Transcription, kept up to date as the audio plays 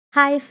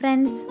Hi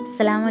friends,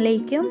 അസ്സലാമു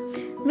അലൈക്കും.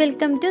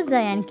 Welcome to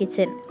cyan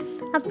kitchen.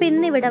 അപ്പോൾ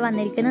ഇന്ന് ഇവിടെ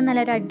വന്നിരിക്കുന്നത്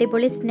നല്ലൊരു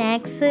അടിപൊളി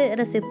സ്നാക്സ്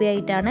റെസിപ്പി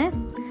ആയിട്ടാണ്.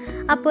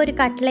 അപ്പോൾ ഒരു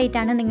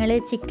കട്ട്ലേറ്റാണ്. നിങ്ങൾ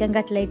ചിക്കൻ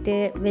കട്ട്ലേറ്റ്,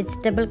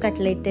 വെജിറ്റബിൾ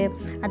കട്ട്ലേറ്റ്,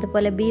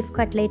 അതുപോലെ ബീഫ്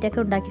കട്ട്ലേറ്റ്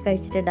ഒക്കെ ഉണ്ടാക്കി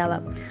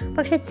കഴിച്ചിട്ടുണ്ടാവാം.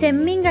 പക്ഷേ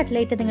ചെമ്മീൻ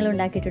കട്ട്ലേറ്റ് നിങ്ങൾ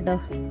ഉണ്ടാക്കിയിട്ടുണ്ടോ?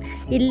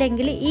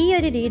 ഇല്ലെങ്കിൽ ഈ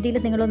ഒരു രീതിയിൽ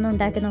നിങ്ങളൊന്ന്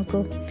ഉണ്ടാക്കി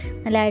നോക്കൂ.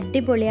 നല്ല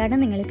അടിപൊളിയാണ്,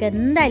 നിങ്ങൾക്ക്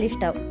എന്തായാലും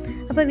ഇഷ്ടമാവും.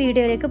 അപ്പോൾ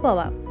വീഡിയോയിലേക്ക്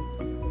പോവാം.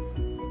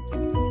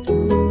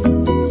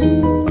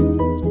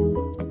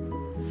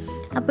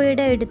 അപ്പോൾ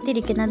ഇവിടെ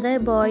എടുത്തിരിക്കുന്നത്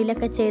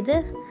ബോയിലൊക്കെ ചെയ്ത്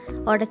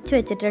ഉടച്ചു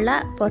വെച്ചിട്ടുള്ള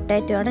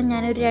പൊട്ടാറ്റോ ആണ്.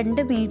 ഞാനൊരു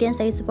 2 മീഡിയം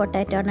സൈസ്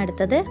പൊട്ടാറ്റോ ആണ്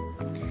എടുത്തത്.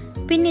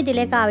 പിന്നെ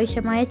ഇതിലേക്ക്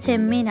ആവശ്യമായ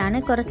ചെമ്മീനാണ്.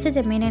 കുറച്ച്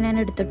ചെമ്മീനെ ഞാൻ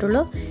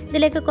എടുത്തിട്ടുള്ളൂ.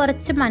 ഇതിലേക്ക്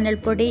കുറച്ച്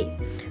മഞ്ഞൾപ്പൊടി,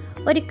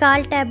 ഒരു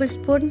 1/4 ടേബിൾ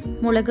സ്പൂൺ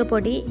മുളക്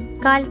പൊടി,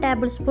 1/4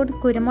 ടേബിൾ സ്പൂൺ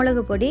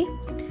കുരുമുളക് പൊടി,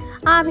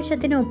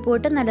 ആവശ്യത്തിന്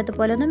ഉപ്പിട്ട്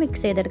നല്ലതുപോലെ ഒന്ന്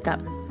മിക്സ്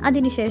ചെയ്തെടുക്കാം.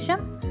 അതിനുശേഷം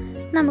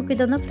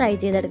നമുക്കിതൊന്ന് ഫ്രൈ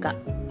ചെയ്തെടുക്കാം.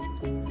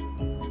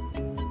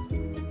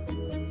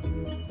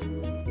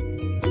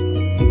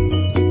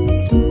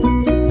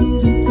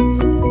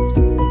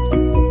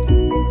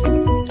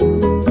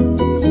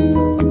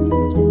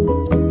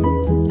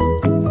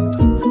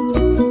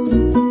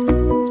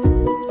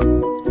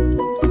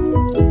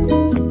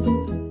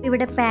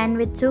 ഇവിടെ പാൻ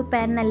വെച്ചു.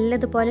 പാൻ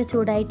നല്ലതുപോലെ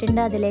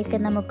ചൂടായിട്ടുണ്ട്. അതിലേക്ക്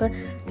നമുക്ക്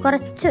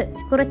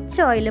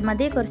കുറച്ച് ഓയിൽ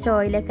മതി. കുറച്ച്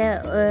ഓയിലൊക്കെ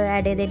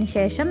ആഡ് ചെയ്തതിന്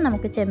ശേഷം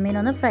നമുക്ക്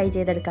ചെമ്മീനൊന്ന് ഫ്രൈ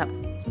ചെയ്തെടുക്കാം.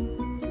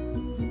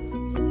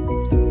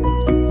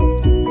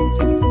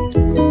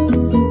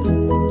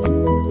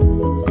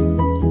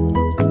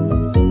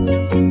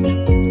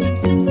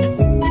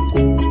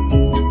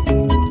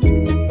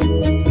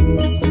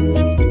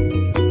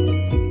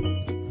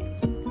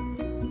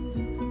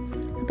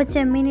 അപ്പോൾ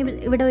ചെമ്മീൻ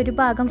ഇവിടെ ഒരു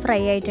ഭാഗം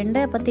ഫ്രൈ ആയിട്ടുണ്ട്.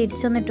 അപ്പോൾ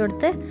തിരിച്ചൊന്നിട്ട്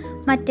കൊടുത്ത്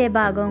മറ്റേ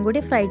ഭാഗവും കൂടി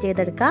ഫ്രൈ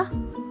ചെയ്തെടുക്കാം.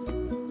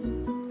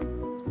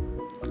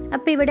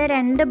 അപ്പോൾ ഇവിടെ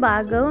 2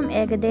 ഭാഗവും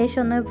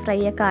ഏകദേശം ഒന്ന് ഫ്രൈ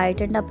ഒക്കെ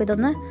ആയിട്ടുണ്ട്. അപ്പോൾ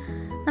ഇതൊന്ന്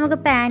നമുക്ക്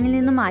പാനിൽ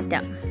നിന്ന്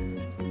മാറ്റാം.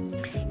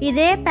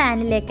 ഇതേ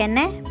പാനിലേക്ക്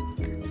തന്നെ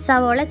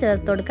സവാള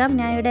ചേർത്ത് കൊടുക്കാം.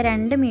 ഞാൻ ഇവിടെ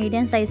 2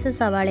 മീഡിയം സൈസ്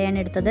സവാളയാണ്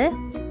എടുത്തത്.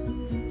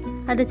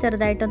 അത്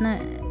ചെറുതായിട്ടൊന്ന്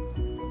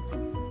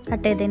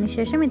കട്ട് ചെയ്തതിന്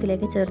ശേഷം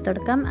ഇതിലേക്ക് ചേർത്ത്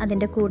കൊടുക്കാം.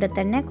 അതിൻ്റെ കൂടെ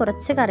തന്നെ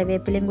കുറച്ച്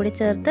കറിവേപ്പിലയും കൂടി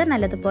ചേർത്ത്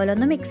നല്ലതുപോലെ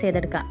ഒന്ന് മിക്സ്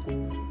ചെയ്തെടുക്കാം.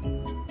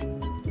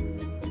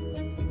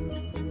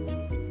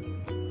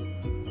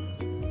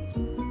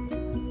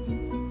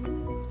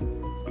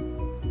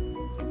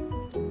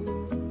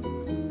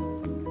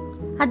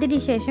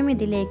 അതിനുശേഷം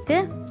ഇതിലേക്ക്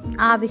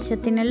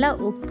ആവശ്യത്തിനുള്ള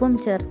ഉപ്പും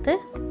ചേർത്ത്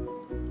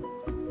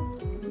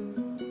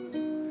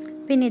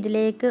പിന്നെ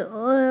ഇതിലേക്ക്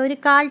ഒരു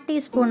 1/4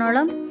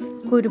 ടീസ്പൂണോളം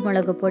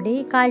കുരുമുളക് പൊടി,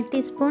 1/4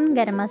 ടീസ്പൂൺ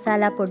ഗരം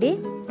മസാല പൊടി,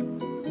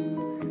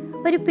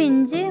 ഒരു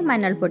പിഞ്ച്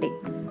മഞ്ഞൾപ്പൊടി,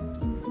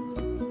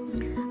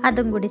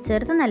 അതും കൂടി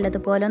ചേർത്ത്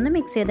നല്ലതുപോലെ ഒന്ന്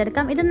മിക്സ്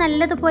ചെയ്തെടുക്കാം. ഇത്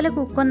നല്ലതുപോലെ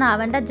കുക്കൊന്നും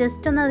ആവേണ്ട,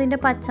 ജസ്റ്റ് ഒന്ന് അതിൻ്റെ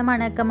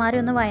പച്ചമണമൊക്കെ മാറി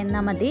ഒന്ന്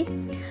വഴന്നാൽ മതി.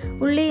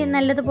 ഉള്ളി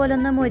നല്ലതുപോലെ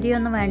ഒന്ന്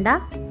മൊരിയൊന്നും വേണ്ട.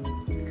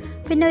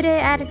 പിന്നെ ഒരു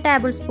 1/2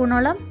 ടേബിൾ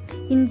സ്പൂണോളം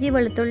ഇഞ്ചി,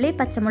 വെളുത്തുള്ളി,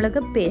 പച്ചമുളക്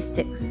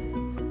പേസ്റ്റ്,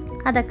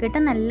 അതൊക്കെ ഇട്ട്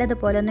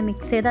നല്ലതുപോലെ ഒന്ന്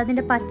മിക്സ് ചെയ്ത്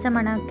അതിൻ്റെ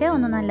പച്ചമണമൊക്കെ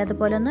ഒന്ന്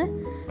നല്ലതുപോലെ ഒന്ന്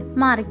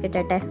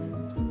മാറിക്കിട്ടട്ടെ.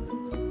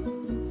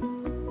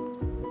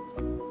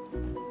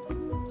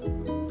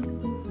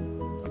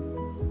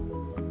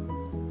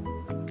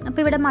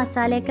 അപ്പോൾ ഇവിടെ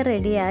മസാലയൊക്കെ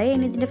റെഡിയായി.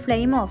 ഇനി ഇതിൻ്റെ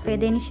ഫ്ലെയിം ഓഫ്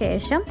ചെയ്തതിന്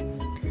ശേഷം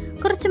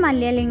കുറച്ച്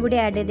മല്ലിയിലയും കൂടി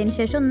ആഡ് ചെയ്തതിന്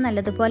ശേഷം ഒന്ന്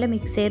നല്ലതുപോലെ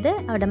മിക്സ് ചെയ്ത്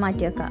അവിടെ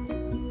മാറ്റി വെക്കാം.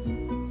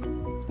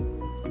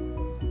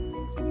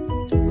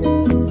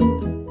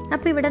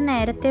 അപ്പോൾ ഇവിടെ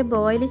നേരത്തെ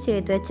ബോയിൽ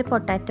ചെയ്ത് വെച്ച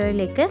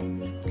പൊട്ടാറ്റോയിലേക്ക്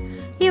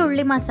ഈ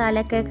ഉള്ളി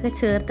മസാലയൊക്കെ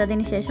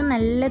ചേർത്തതിന് ശേഷം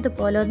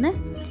നല്ലതുപോലെ ഒന്ന്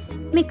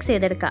മിക്സ്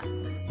ചെയ്തെടുക്കാം.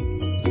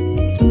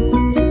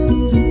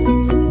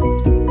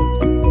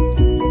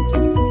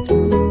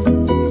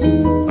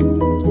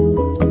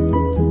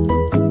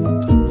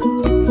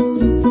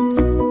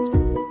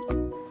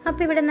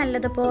 അപ്പോൾ ഇവിടെ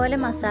നല്ലതുപോലെ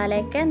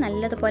മസാലയൊക്കെ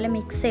നല്ലതുപോലെ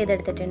മിക്സ്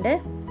ചെയ്തെടുത്തിട്ടുണ്ട്.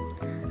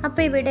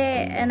 അപ്പോൾ ഇവിടെ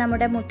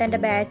നമ്മുടെ മുട്ടൻ്റെ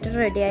ബാറ്റർ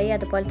റെഡിയായി.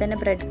 അതുപോലെ തന്നെ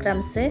ബ്രെഡ്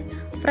ക്രംസ്,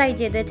 ഫ്രൈ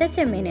ചെയ്ത് വെച്ച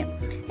ചെമ്മീൻ.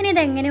 ഇനി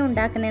ഇതെങ്ങനെ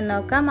ഉണ്ടാക്കുന്നതെന്ന്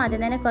നോക്കാം.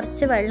 ആദ്യം തന്നെ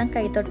കുറച്ച് വെള്ളം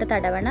കൈത്തൊട്ട്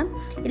തടവണം,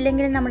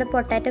 ഇല്ലെങ്കിൽ നമ്മുടെ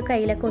പൊട്ടാറ്റോ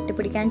കയ്യിലൊക്കെ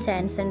ഒട്ടിപ്പിടിക്കാൻ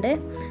ചാൻസ് ഉണ്ട്.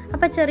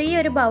 അപ്പോൾ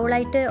ചെറിയൊരു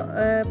ബൗളായിട്ട്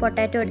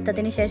പൊട്ടാറ്റോ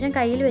എടുത്തതിന് ശേഷം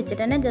കയ്യിൽ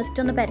വെച്ചിട്ട് തന്നെ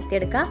ജസ്റ്റ് ഒന്ന്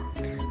പരത്തിയെടുക്കുക.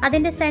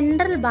 അതിൻ്റെ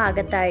സെൻട്രൽ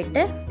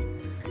ഭാഗത്തായിട്ട്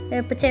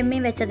ഇപ്പോൾ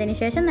ചെമ്മീൻ വെച്ചതിന്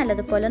ശേഷം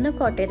നല്ലതുപോലെ ഒന്ന്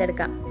കോട്ട്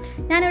ചെയ്തെടുക്കാം.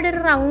 ഞാനിവിടെ ഒരു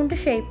റൗണ്ട്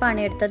ഷേപ്പാണ്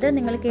എടുത്തത്.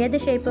 നിങ്ങൾക്ക് ഏത്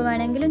ഷേപ്പ്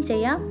വേണമെങ്കിലും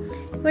ചെയ്യാം.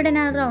 ഇവിടെ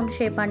ഞാൻ റൗണ്ട്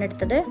ഷേപ്പാണ്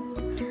എടുത്തത്.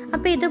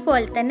 അപ്പോൾ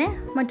ഇതുപോലെ തന്നെ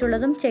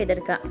മറ്റുള്ളതും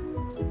ചെയ്തെടുക്കാം.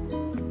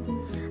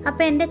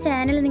 അപ്പോൾ എൻ്റെ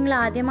ചാനൽ നിങ്ങൾ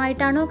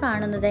ആദ്യമായിട്ടാണോ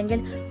കാണുന്നതെങ്കിൽ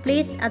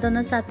പ്ലീസ്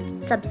അതൊന്ന്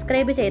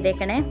സബ്സ്ക്രൈബ്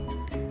ചെയ്തേക്കണേ.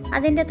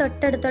 അതിൻ്റെ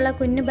തൊട്ടടുത്തുള്ള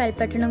കുഞ്ഞു ബെൽ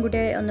ബട്ടണും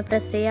കൂടി ഒന്ന്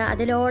പ്രസ് ചെയ്യുക.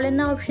 അതിൽ ഓൾ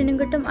എന്ന ഓപ്ഷനും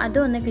കിട്ടും,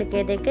 അതും ഒന്ന് ക്ലിക്ക്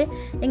ചെയ്തേക്ക്.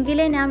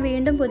 എങ്കിലേ ഞാൻ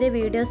വീണ്ടും പുതിയ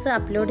വീഡിയോസ്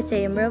അപ്ലോഡ്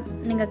ചെയ്യുമ്പോഴും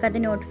നിങ്ങൾക്കത്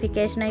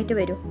നോട്ടിഫിക്കേഷനായിട്ട്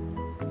വരും.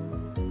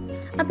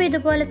 അപ്പോൾ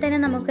ഇതുപോലെ തന്നെ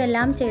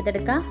നമുക്കെല്ലാം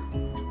ചെയ്തെടുക്കാം.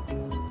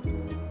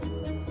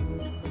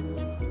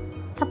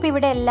 അപ്പോൾ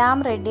ഇവിടെ എല്ലാം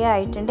റെഡി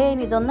ആയിട്ടുണ്ട്.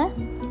 ഇനി ഇതൊന്ന്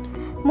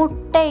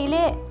മുട്ടയിൽ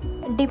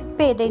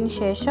ഡിപ്പ് ചെയ്തതിന്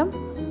ശേഷം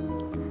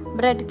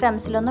ബ്രെഡ്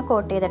ക്രംസിലൊന്ന്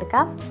കോട്ട്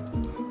ചെയ്തെടുക്കാം.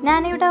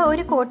 ഞാനിവിടെ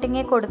ഒരു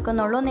കോട്ടിങ്ങേ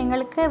കൊടുക്കുന്നുള്ളൂ.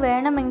 നിങ്ങൾക്ക്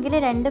വേണമെങ്കിൽ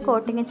 2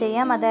 കോട്ടിങ്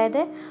ചെയ്യാം.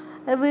 അതായത്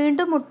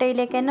വീണ്ടും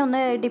മുട്ടയിലേക്ക് തന്നെ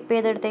ഒന്ന് ഡിപ്പ്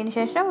ചെയ്തെടുത്തതിന്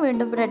ശേഷം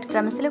വീണ്ടും ബ്രെഡ്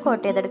ക്രംസിൽ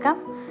കോട്ട് ചെയ്തെടുക്കാം.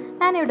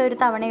 ഞാനിവിടെ ഒരു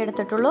തവണ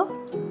എടുത്തിട്ടുള്ളൂ.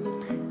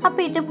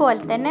 അപ്പോൾ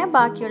ഇതുപോലെ തന്നെ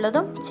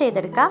ബാക്കിയുള്ളതും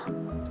ചെയ്തെടുക്കാം.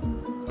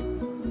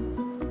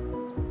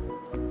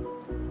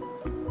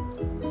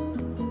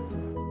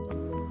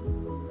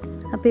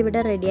 അപ്പോൾ ഇവിടെ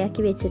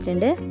റെഡിയാക്കി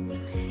വെച്ചിട്ടുണ്ട്.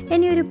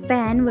 ഇനി ഒരു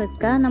പാൻ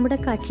വെക്കുക. നമ്മുടെ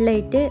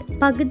കട്ട്ലേറ്റ്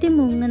പകുതി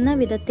മുങ്ങുന്ന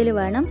വിധത്തിൽ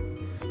വേണം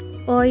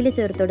ഓയിൽ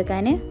ചേർത്ത്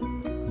കൊടുക്കാൻ.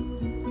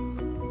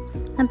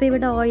 അപ്പോൾ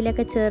ഇവിടെ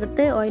ഓയിലൊക്കെ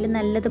ചേർത്ത് ഓയിൽ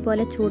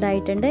നല്ലതുപോലെ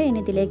ചൂടായിട്ടുണ്ട്. ഇനി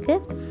ഇതിലേക്ക്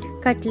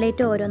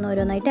കട്ട്ലേറ്റ്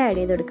ഓരോന്നോരോന്നായിട്ട് ആഡ്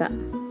ചെയ്ത് കൊടുക്കാം.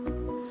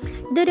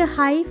 ഇതൊരു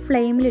ഹൈ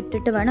ഫ്ലെയിമിൽ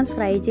ഇട്ടിട്ട് വേണം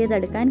ഫ്രൈ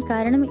ചെയ്തെടുക്കാൻ.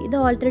 കാരണം ഇത്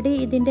ഓൾറെഡി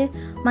ഇതിൻ്റെ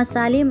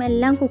മസാലയും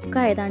എല്ലാം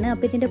കുക്കായതാണ്.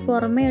 അപ്പോൾ ഇതിൻ്റെ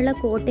പുറമേയുള്ള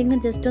കോട്ടിങ്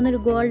ജസ്റ്റ്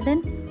ഒന്നൊരു ഗോൾഡൻ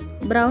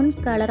ബ്രൗൺ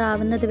കളർ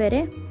ആവുന്നത്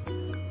വരെ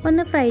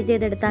ഒന്ന് ഫ്രൈ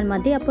ചെയ്തെടുത്താൽ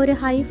മതി. അപ്പോൾ ഒരു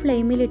ഹൈ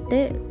ഫ്ലെയിമിലിട്ട്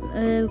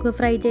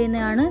ഫ്രൈ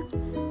ചെയ്യുന്നതാണ്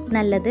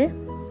നല്ലത്.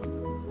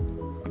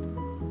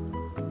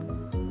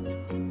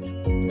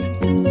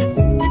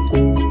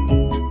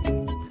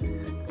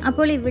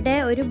 അപ്പോൾ ഇവിടെ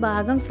ഒരു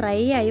ഭാഗം ഫ്രൈ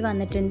ആയി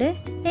വന്നിട്ടുണ്ട്.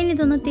 ഇനി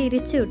ഇതൊന്ന്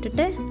തിരിച്ചു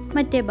വിട്ടിട്ട്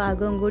മറ്റേ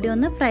ഭാഗവും കൂടി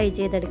ഒന്ന് ഫ്രൈ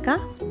ചെയ്തെടുക്കാം.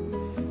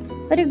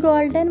 ഒരു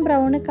ഗോൾഡൻ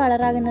ബ്രൗൺ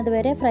കളറാകുന്നത്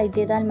വരെ ഫ്രൈ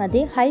ചെയ്താൽ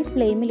മതി. ഹൈ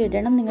ഫ്ലെയിമിൽ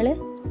ഇടണം നിങ്ങൾ.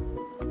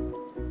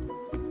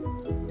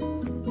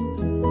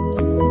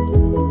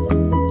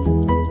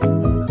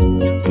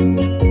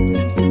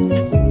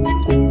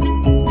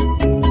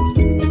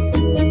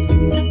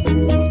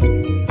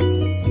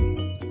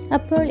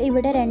 അപ്പോൾ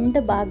ഇവിടെ രണ്ട്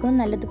ഭാഗവും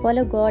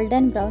നല്ലതുപോലെ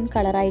ഗോൾഡൻ ബ്രൗൺ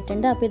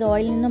കളറായിട്ടുണ്ട്. അപ്പോൾ ഇത്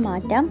ഓയിലിൽ നിന്ന്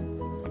മാറ്റാം.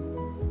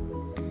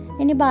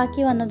 ഇനി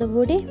ബാക്കി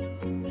വന്നതുകൂടി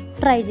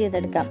ഫ്രൈ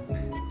ചെയ്തെടുക്കാം.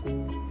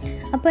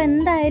 അപ്പോൾ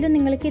എന്തായാലും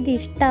നിങ്ങൾക്ക് ഇത്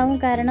ഇഷ്ടമാവും.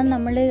 കാരണം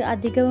നമ്മൾ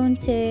അധികവും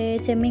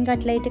ചെമ്മീൻ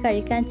കട്ട്ലേറ്റ്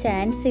കഴിക്കാൻ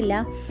ചാൻസ് ഇല്ല.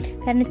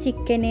 കാരണം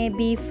ചിക്കന്,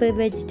 ബീഫ്,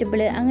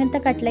 വെജിറ്റബിൾ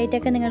അങ്ങനത്തെ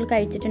കട്ട്ലേറ്റൊക്കെ നിങ്ങൾ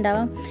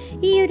കഴിച്ചിട്ടുണ്ടാവാം.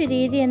 ഈ ഒരു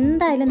രീതി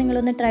എന്തായാലും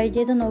നിങ്ങളൊന്ന് ട്രൈ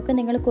ചെയ്ത് നോക്ക്.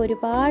 നിങ്ങൾക്ക്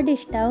ഒരുപാട്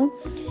ഇഷ്ടമാവും.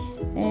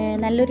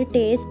 നല്ലൊരു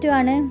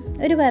ടേസ്റ്റുമാണ്,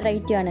 ഒരു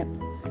വെറൈറ്റിയാണ്.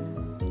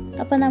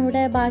 അപ്പോൾ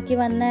നമ്മുടെ ബാക്കി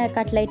വന്ന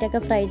കട്ട്ലേറ്റൊക്കെ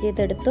ഫ്രൈ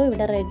ചെയ്തെടുത്തു.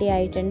 ഇവിടെ റെഡി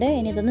ആയിട്ടുണ്ട്.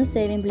 ഇനി ഇതൊന്ന്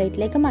സേവിങ്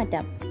പ്ലേറ്റിലേക്ക്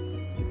മാറ്റാം.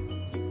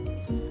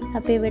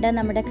 അപ്പോൾ ഇവിടെ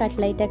നമ്മുടെ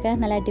കട്ട്ലേറ്റൊക്കെ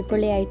നല്ല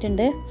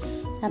അടിപൊളിയായിട്ടുണ്ട്.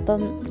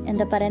 അപ്പം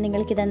എന്താ പറയുക,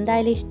 നിങ്ങൾക്ക്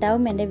ഇതെന്തായാലും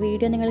ഇഷ്ടമാവും. എൻ്റെ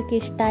വീഡിയോ നിങ്ങൾക്ക്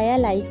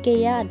ഇഷ്ടമായാൽ ലൈക്ക്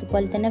ചെയ്യുക,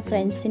 അതുപോലെ തന്നെ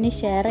ഫ്രണ്ട്സിന്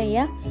ഷെയർ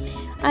ചെയ്യുക.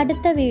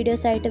 അടുത്ത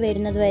വീഡിയോസായിട്ട്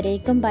വരുന്നത്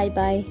വരേക്കും ബൈ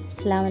ബൈ.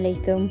 അസ്സലാമു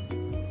അലൈക്കും.